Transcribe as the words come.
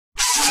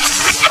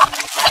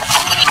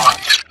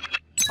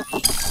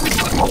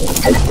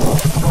வணக்கம்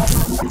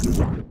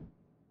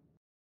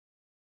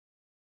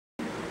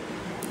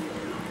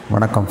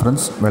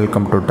friends,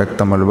 welcome to tech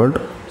Tamil world.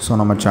 So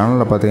நம்ம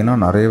சேனலில் பார்த்தீங்கன்னா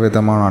நிறைய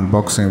விதமான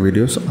அன்பாக்சிங்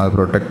வீடியோஸ்,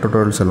 அப்புறம் டெக்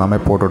டுட்டோரியல்ஸ் எல்லாமே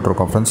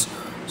போட்டுட்ருக்கோம் ஃப்ரெண்ட்ஸ்.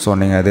 ஸோ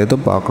நீங்கள் அது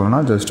எதுவும் பார்க்கலன்னா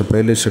ஜஸ்ட்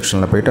ப்ளேலிஸ்ட்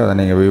செக்ஷனில் போய்ட்டு அதை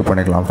நீங்கள் வியூ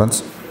பண்ணிக்கலாம்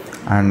ஃப்ரெண்ட்ஸ்.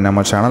 அண்ட்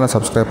நம்ம சேனலை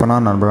சப்ஸ்கிரைப்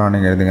பண்ணால் நண்பராக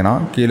நீங்கள் இருந்தீங்கன்னா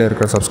கீழே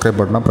இருக்கிற சப்ஸ்கிரைப்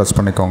பட்டனை ப்ரெஸ்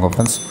பண்ணிக்கோங்க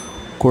ஃப்ரெண்ட்ஸ்.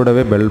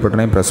 கூடவே பெல்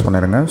பட்டனையும் ப்ரெஸ்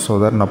பண்ணிடுங்க. ஸோ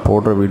தட் நான்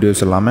போடுற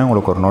வீடியோஸ் எல்லாமே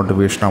உங்களுக்கு ஒரு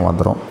நோட்டிஃபிகேஷனாக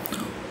வந்துடும்.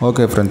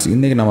 ஓகே ஃப்ரெண்ட்ஸ்,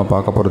 இன்றைக்கி நம்ம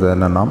பார்க்க போகிறது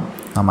என்னென்னா,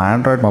 நம்ம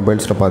ஆண்ட்ராய்ட்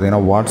மொபைல்ஸில் பார்த்தீங்கன்னா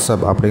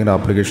வாட்ஸ்அப் அப்படிங்கிற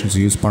அப்ளிகேஷன்ஸ்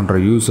யூஸ் பண்ணுற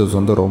யூசர்ஸ்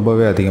வந்து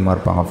ரொம்பவே அதிகமாக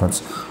இருப்பாங்க ஃப்ரெண்ட்ஸ்.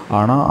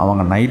 ஆனால்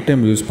அவங்க நைட்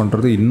டைம் யூஸ்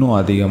பண்ணுறது இன்னும்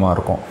அதிகமாக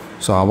இருக்கும்.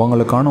 ஸோ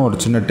அவங்களுக்கான ஒரு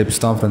சின்ன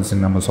டிப்ஸ் தான் ஃப்ரெண்ட்ஸ்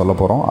நம்ம சொல்ல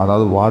போகிறோம்.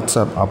 அதாவது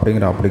வாட்ஸ்அப்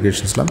அப்படிங்கிற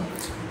அப்ளிகேஷன்ஸில்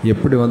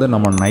எப்படி வந்து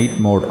நம்ம நைட்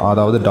மோட்,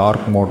 அதாவது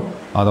டார்க் மோட்,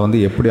 அதை வந்து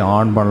எப்படி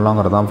ஆன்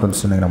பண்ணலாங்கிறதான்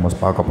ஃப்ரெண்ட்ஸ் இன்றைக்கி நம்ம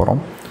பார்க்க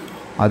போகிறோம்.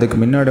 அதுக்கு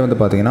முன்னாடி வந்து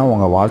பார்த்திங்கன்னா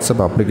உங்கள்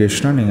வாட்ஸ்அப்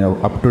அப்ளிகேஷனை நீங்கள்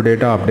அப் டு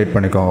டேட்டாக அப்டேட்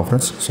பண்ணிக்கோங்க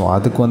ஃப்ரெண்ட்ஸ். ஸோ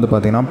அதுக்கு வந்து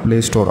பார்த்திங்கன்னா ப்ளே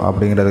ஸ்டோர்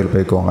அப்படிங்கிறதுக்கு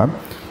போய்க்கோங்க.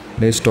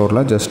 ப்ளே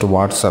ஸ்டோரில் ஜஸ்ட்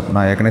வாட்ஸ்அப்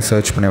நான் ஏற்கனவே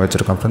சர்ச் பண்ணி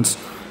வச்சுருக்கேன் ஃப்ரெண்ட்ஸ்.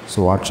 ஸோ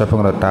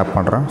வாட்ஸ்அப்புங்கிறத டேப்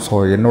பண்ணுறேன். ஸோ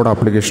என்னோடய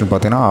அப்ளிகேஷன்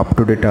பார்த்திங்கன்னா அப்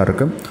டு டேட்டாக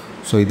இருக்குது.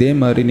 ஸோ இதே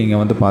மாதிரி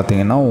நீங்கள் வந்து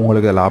பார்த்திங்கன்னா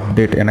உங்களுக்கு அதில்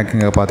அப்டேட், எனக்கு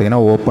இங்கே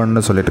பார்த்திங்கன்னா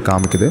ஓப்பன்னு சொல்லிட்டு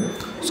காமிக்குது.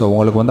 ஸோ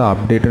உங்களுக்கு வந்து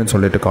அப்டேட்டுன்னு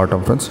சொல்லிட்டு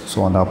காட்டும் ஃப்ரெண்ட்ஸ். ஸோ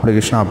அந்த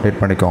அப்ளிகேஷனை அப்டேட்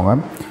பண்ணிக்கோங்க.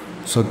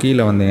 ஸோ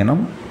கீழே வந்தீங்கன்னா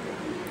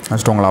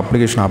ஜஸ்ட் உங்களை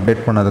அப்ளிகேஷனை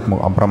அப்டேட்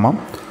பண்ணதுக்கு அப்புறமா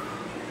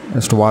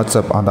ஜஸ்ட்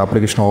வாட்ஸ்அப் அந்த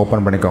அப்ளிகேஷனை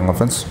ஓப்பன் பண்ணிக்கோங்க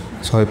ஃப்ரெண்ட்ஸ்.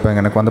 ஸோ இப்போ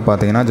எனக்கு வந்து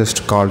பார்த்திங்கன்னா ஜஸ்ட்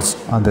கால்ஸ்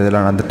அந்த இதில்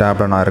அந்த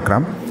டேப்பில் நான்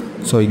இருக்கிறேன்.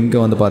 ஸோ இங்கே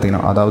வந்து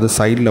பார்த்திங்கன்னா அதாவது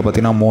சைடில்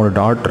பார்த்திங்கன்னா 3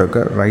 டாட்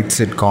இருக்குது. ரைட்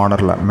சைட்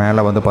கார்னரில்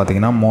மேலே வந்து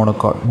பார்த்திங்கன்னா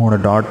 3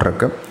 டாட்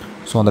இருக்குது.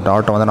 ஸோ அந்த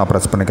டாட்டை வந்து நான்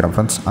ப்ரெஸ் பண்ணிக்கிறேன்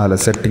ஃப்ரெண்ட்ஸ்.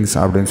 அதில் செட்டிங்ஸ்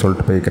அப்படின்னு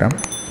சொல்லிட்டு போய்க்கிறேன்.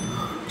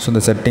 ஸோ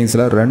இந்த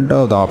செட்டிங்ஸில்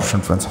ரெண்டாவது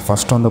ஆப்ஷன் ஃப்ரெண்ட்ஸ்,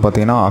 ஃபஸ்ட்டு வந்து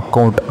பார்த்திங்கன்னா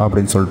அக்கௌண்ட்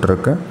அப்படின்னு சொல்லிட்டு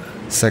இருக்குது.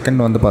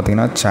 செகண்ட் வந்து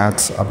பார்த்திங்கன்னா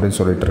சேட்ஸ் அப்படின்னு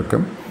சொல்லிட்டு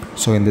இருக்குது.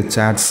 ஸோ இந்த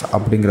சேட்ஸ்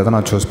அப்படிங்கிறத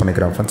நான் சூஸ்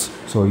பண்ணிக்கிறேன் ஃப்ரெண்ட்ஸ்.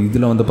 ஸோ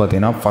இதில் வந்து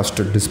பார்த்திங்கன்னா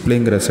ஃபஸ்ட்டு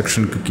டிஸ்பிளேங்கிற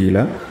செக்ஷனுக்கு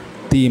கீழே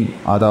தீம்,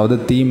 அதாவது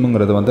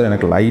தீமுங்கிறது வந்து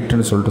எனக்கு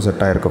லைட்டுன்னு சொல்லிட்டு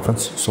செட் ஆகிருக்கு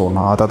ஃப்ரெண்ட்ஸ். ஸோ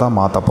நான் அதை தான்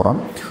மாற்ற போகிறேன்.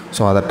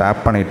 ஸோ அதை டேப்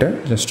பண்ணிவிட்டு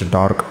ஜஸ்ட்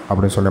டார்க்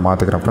அப்படின்னு சொல்லி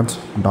மாற்றிக்கிறேன் ஃப்ரெண்ட்ஸ்.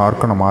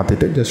 டார்க்கை நான்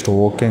மாற்றிட்டு ஜஸ்ட்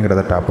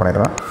ஓகேங்கிறத டேப்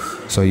பண்ணிடுறேன்.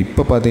 ஸோ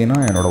இப்போ பார்த்திங்கன்னா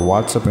என்னோடய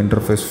வாட்ஸ்அப்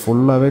இன்டர்ஃபேஸ்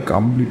ஃபுல்லாகவே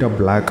கம்ப்ளீட்டாக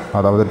பிளாக்,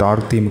 அதாவது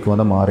டார்க் தீமுக்கு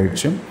வந்து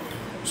மாறிடுச்சு.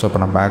 ஸோ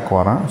இப்போ நான் பேக்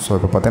வரேன். ஸோ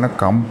இப்போ பார்த்திங்கன்னா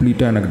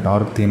கம்ப்ளீட்டாக எனக்கு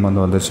டார்க் தீம்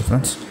வந்து வந்துருச்சு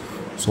ஃப்ரெண்ட்ஸ்.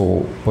 ஸோ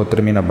இப்போ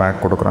திரும்பி நான் பேக்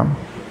கொடுக்குறேன்.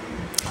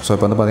 ஸோ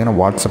இப்போ வந்து பார்த்திங்கன்னா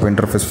வாட்ஸ்அப்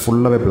இன்டர்ஃபேஸ்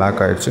ஃபுல்லாகவே பிளாக்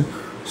ஆகிடுச்சு.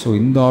 ஸோ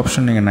இந்த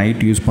ஆப்ஷன் நீங்கள்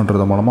நைட் யூஸ்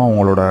பண்ணுறது மூலமாக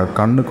உங்களோட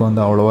கண்ணுக்கு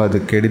வந்து அவ்வளோவா அது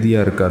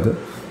கெடுதியாக இருக்காது.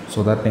 ஸோ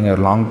தட் நீங்கள்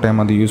லாங்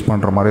டைம் வந்து யூஸ்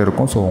பண்ணுற மாதிரி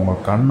இருக்கும். ஸோ உங்கள்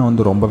கண்ணை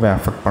வந்து ரொம்பவே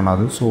அஃபெக்ட்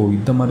பண்ணாது. ஸோ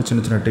இந்த மாதிரி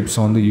சின்ன சின்ன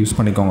டிப்ஸை வந்து யூஸ்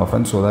பண்ணிக்கோங்க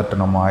ஃப்ரெண்ட்ஸ். ஸோ தட்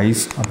நம்ம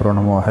ஐஸ் அப்புறம்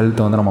நம்ம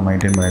ஹெல்த்தை வந்து நம்ம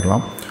மெயின்டைன்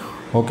பண்ணிக்கலாம்.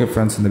 ஓகே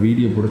ஃப்ரெண்ட்ஸ், இந்த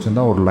வீடியோ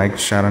பிடிச்சிருந்தால் ஒரு லைக்,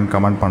 ஷேர் அண்ட்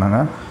கமெண்ட்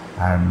பண்ணுங்கள்.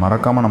 அண்ட்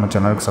மறக்காமல் நம்ம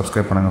சேனலுக்கு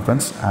சப்ஸ்கிரைப் பண்ணுங்கள்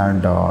ஃப்ரெண்ட்ஸ்.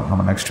 அண்ட்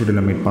நம்ம நெக்ஸ்ட்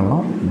வீடியோவில் மீட்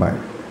பண்ணலாம். பாய்.